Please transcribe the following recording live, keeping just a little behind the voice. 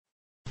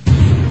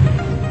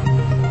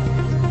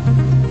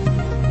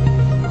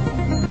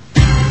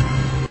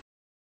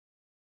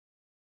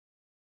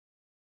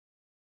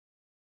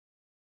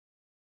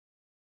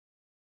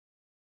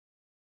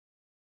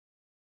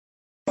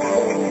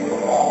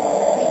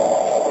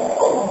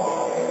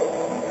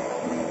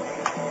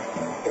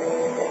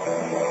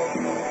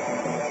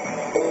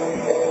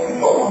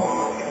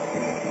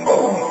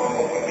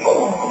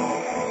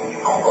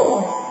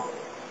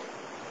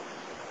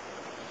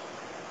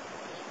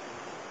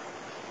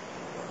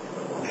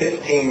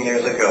15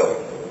 years ago,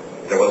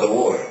 there was a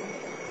war.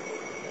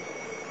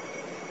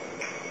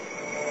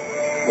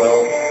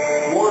 Well,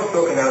 war has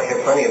broken out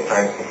here plenty of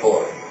times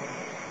before.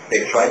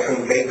 They've tried to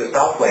invade the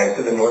Southlands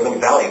through the Northern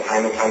Valley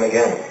time and time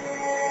again.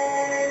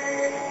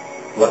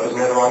 Luck was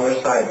never on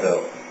their side,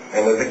 though,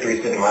 and their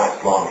victories didn't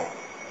last long.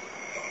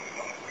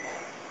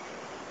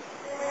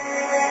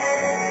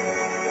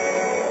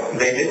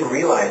 They didn't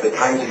realize that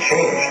times had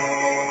changed.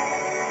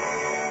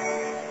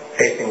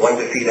 Facing one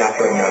defeat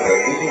after another,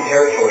 losing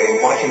territory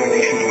and watching the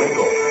nation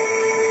dwindle,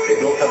 they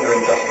built up their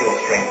industrial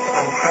strength to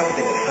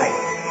unprecedented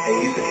heights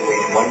and used it to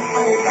wage one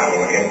final battle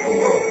against the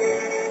world.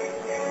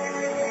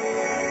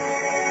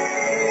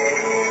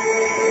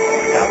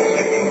 That was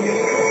 15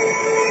 years ago.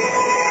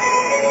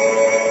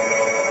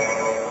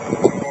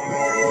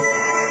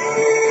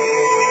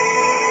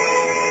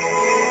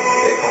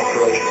 They fought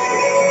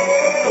ferociously,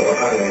 but were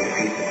utterly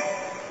defeated.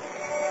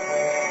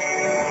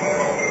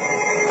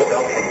 The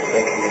Belgians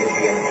then committed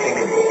the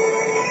unthinkable.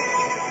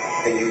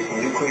 They used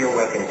nuclear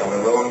weapons on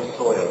their own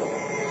soil.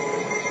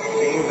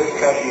 Seeing this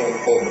tragedy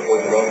unfold before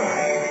their own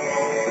eyes,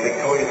 the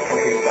victorious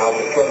country vowed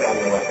to throw down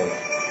their weapons.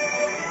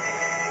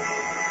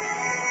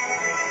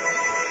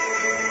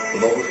 The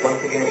world was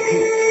once again at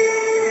peace.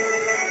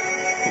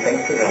 And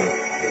thanks to them,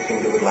 it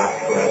seemed it would last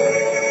forever.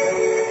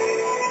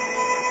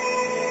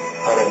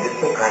 On a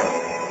distant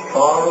island,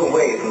 far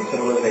away from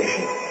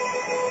civilization,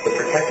 the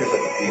protectors of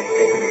the peace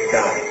opened the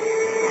sky.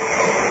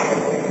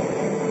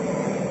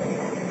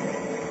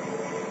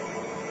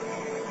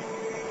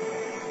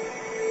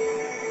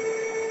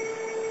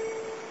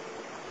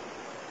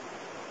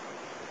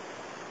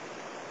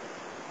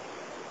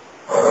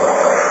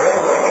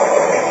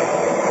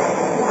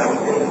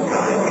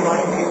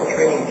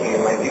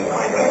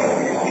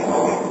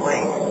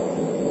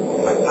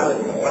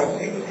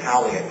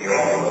 Howling at the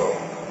earth below.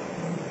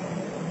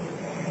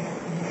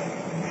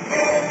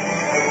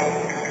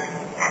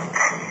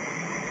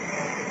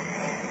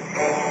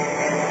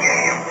 Give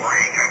me a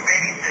break. I'm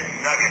babysitting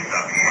nuggets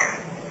up here.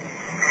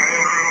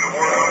 Command room to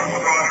Warhawk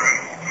Squadron.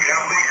 We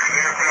have leakers,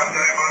 aircraft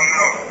type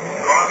unknown.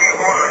 Crossing the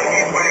border,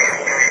 keep later.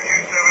 Bearing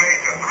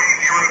 278 to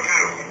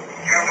 302.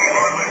 Captain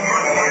Bartlett,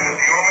 Northport is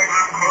the only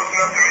group close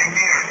enough to make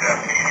the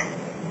intercept.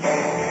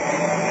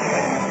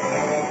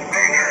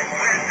 Major,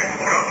 listen.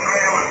 Go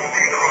trail and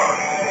stay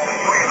close.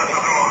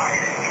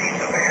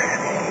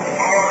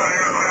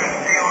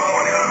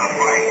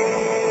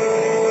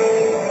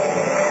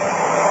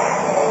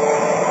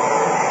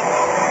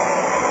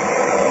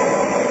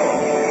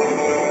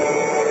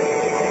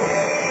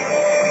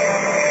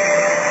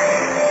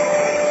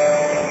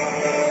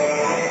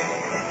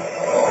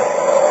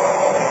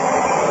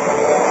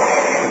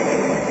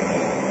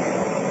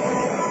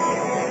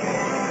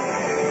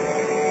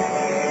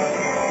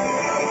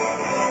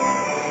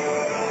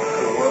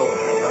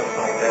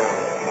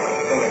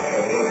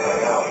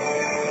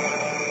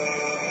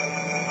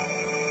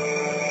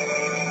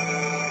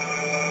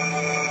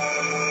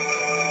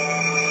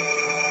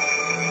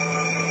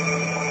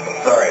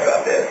 Sorry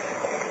about this.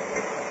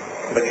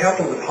 The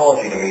captain's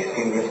apology to me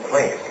seemed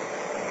misplaced.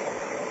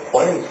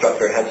 One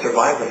instructor had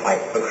survived the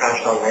fight but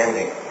crashed on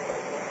landing.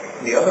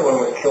 The other one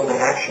was killed in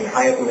action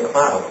high up in the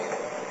clouds.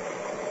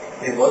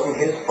 It wasn't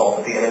his fault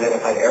that the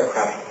unidentified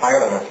aircraft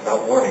fired on us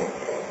without warning.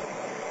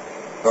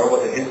 Nor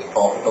was it his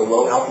fault that the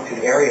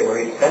low-altitude area where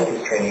he spent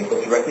his training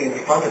was directly in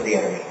front of the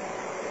enemy.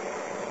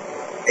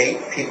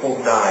 8 people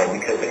died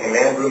because the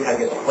command group had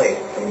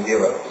misplaced some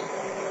zeros.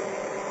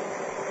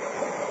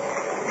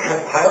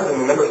 That pilot in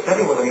the number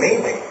 7 was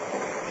amazing.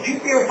 Did you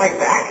see her fight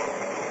back?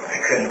 I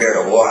couldn't bear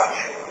to watch.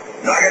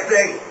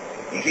 Nagase,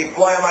 you keep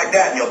flying like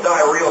that and you'll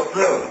die real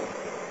soon.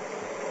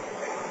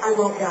 I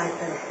won't die,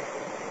 sir.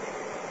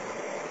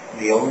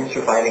 The only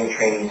surviving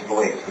trainee's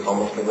voice was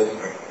almost a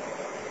whisper.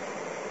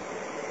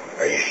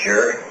 Are you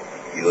sure?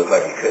 You look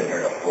like you couldn't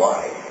learn to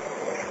fly.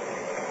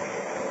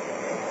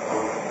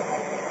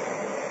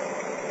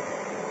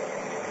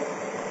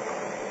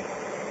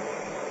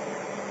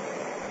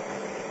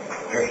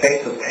 Her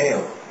face was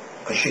pale,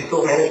 but she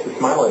still managed to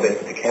smile a bit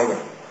at the camera.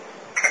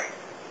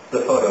 The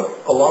photo,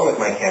 along with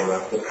my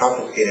camera, was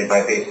confiscated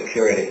by base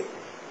security.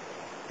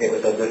 It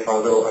was as if our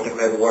little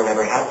undergrad war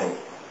never happened.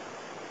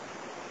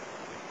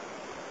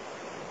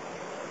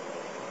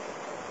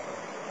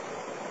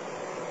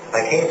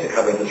 I came to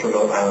cover this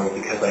remote island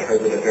because I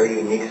heard that a very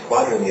unique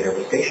squadron leader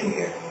was stationed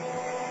here.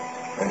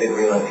 I didn't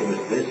realize he was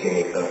this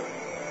unique, though.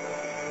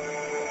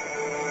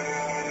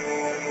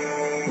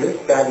 This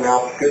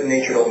bad-mouthed,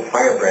 good-natured old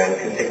firebrand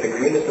could take the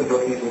greenest of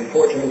rookies and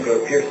forge him into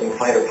a fearsome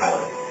fighter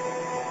pilot.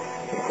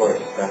 Of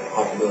course, that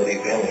possibility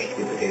vanished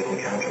with the day's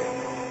encounter.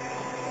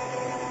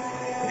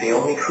 The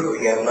only crew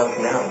he had left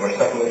now were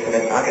Second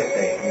Lieutenant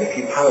Nagase and the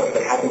few pilots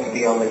that happened to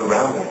be on the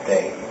ground that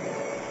day.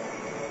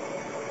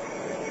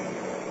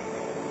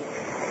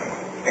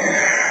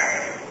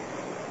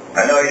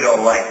 I know you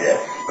don't like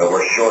this, but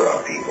we're short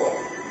on people.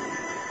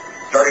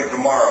 Starting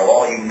tomorrow,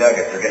 all you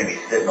nuggets are going to be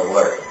sitting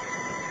alert.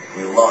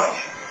 We launch.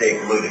 Stay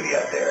glued to me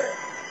up there.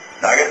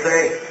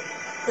 Nagase?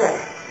 Sir.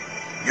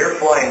 You're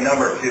flying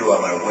number 2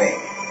 on my wing.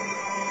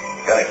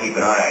 Gotta keep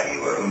an eye on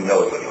you, or who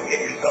knows what you'll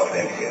get yourself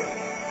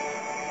into.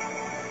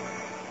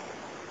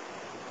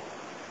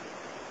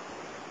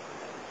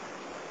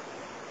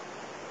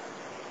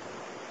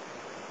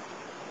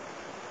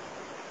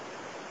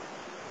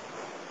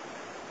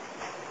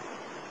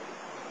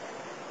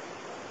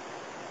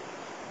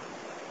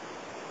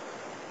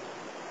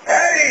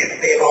 Hey,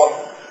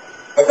 Steve-O.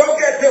 But don't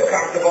get too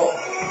comfortable.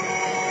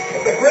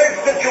 It's a great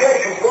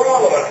situation for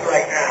all of us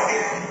right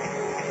now.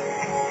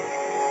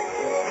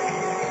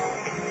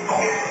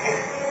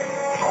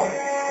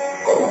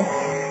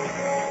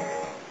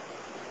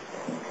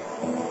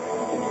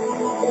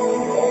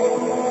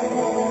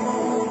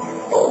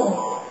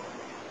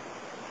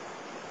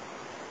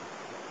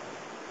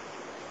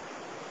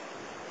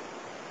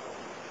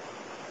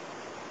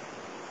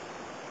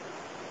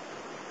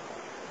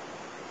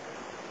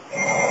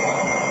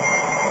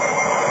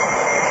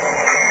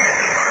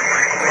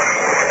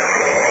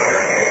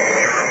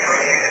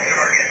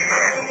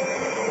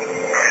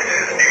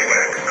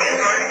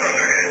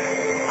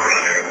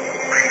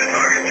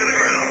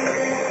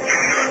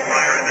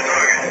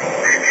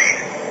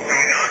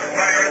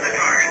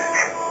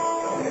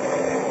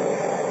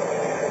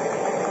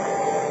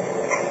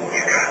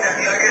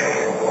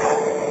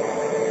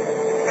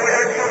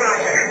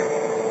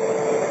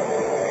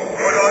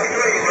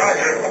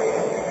 Roger.